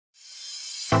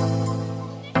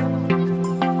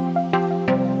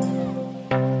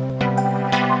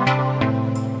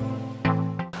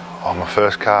My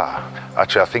first car,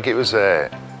 actually I think it was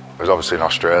obviously in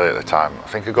Australia at the time. I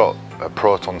think I got a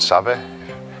Proton Savvy,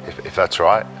 if that's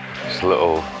right. It's a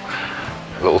little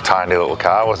tiny little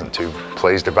car I wasn't too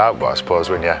pleased about, but I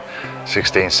suppose when you're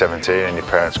 16, 17 and your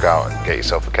parents go out and get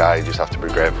yourself a car, you just have to be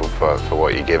grateful for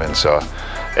what you're given. So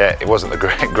yeah, it wasn't the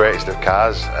greatest of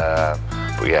cars,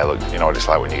 but yeah, look, you know what it's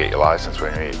like when you get your licence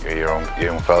when you're a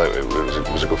young fella. It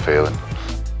was a good feeling.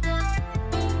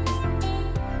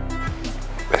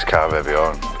 Best car I've ever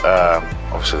owned,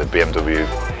 obviously the BMW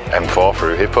M4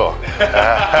 through Hippo.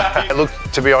 Look,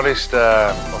 to be honest,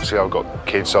 obviously I've got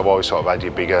kids, so I've always sort of had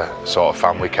your bigger sort of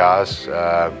family cars.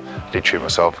 Did treat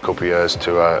myself a couple of years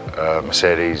to a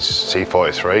Mercedes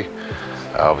C43.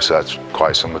 Obviously that's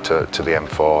quite similar to the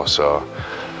M4. So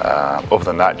other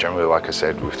than that, generally, like I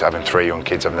said, with having 3 young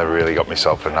kids, I've never really got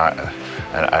myself a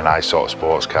nice sort of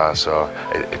sports car. So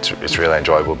it's really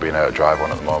enjoyable being able to drive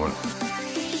one at the moment.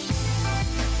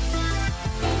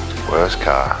 Worst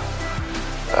car?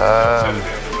 I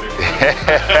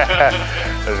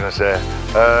was going to say,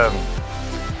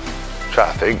 try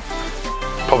to think,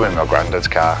 probably my granddad's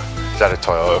car. He's had a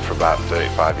Toyota for about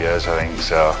 35 years, I think,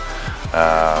 so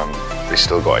he's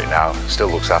still got it now. Still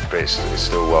looks after it, it's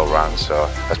still well run, so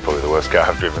that's probably the worst car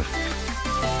I've driven.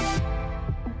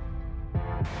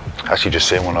 Actually just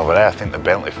seen one over there, I think the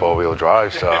Bentley 4-wheel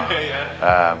drive, so,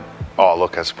 oh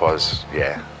look, I suppose,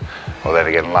 yeah. Well then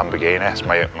again, Lamborghini, it's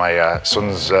my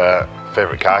son's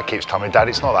favourite car. Keeps telling me, Dad,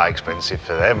 it's not that expensive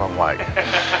for them. I'm like,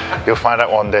 you'll find out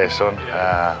one day, son.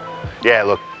 Yeah,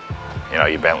 look, you know,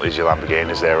 your Bentleys, your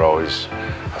Lamborghinis, they're always,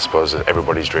 I suppose,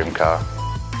 everybody's dream car.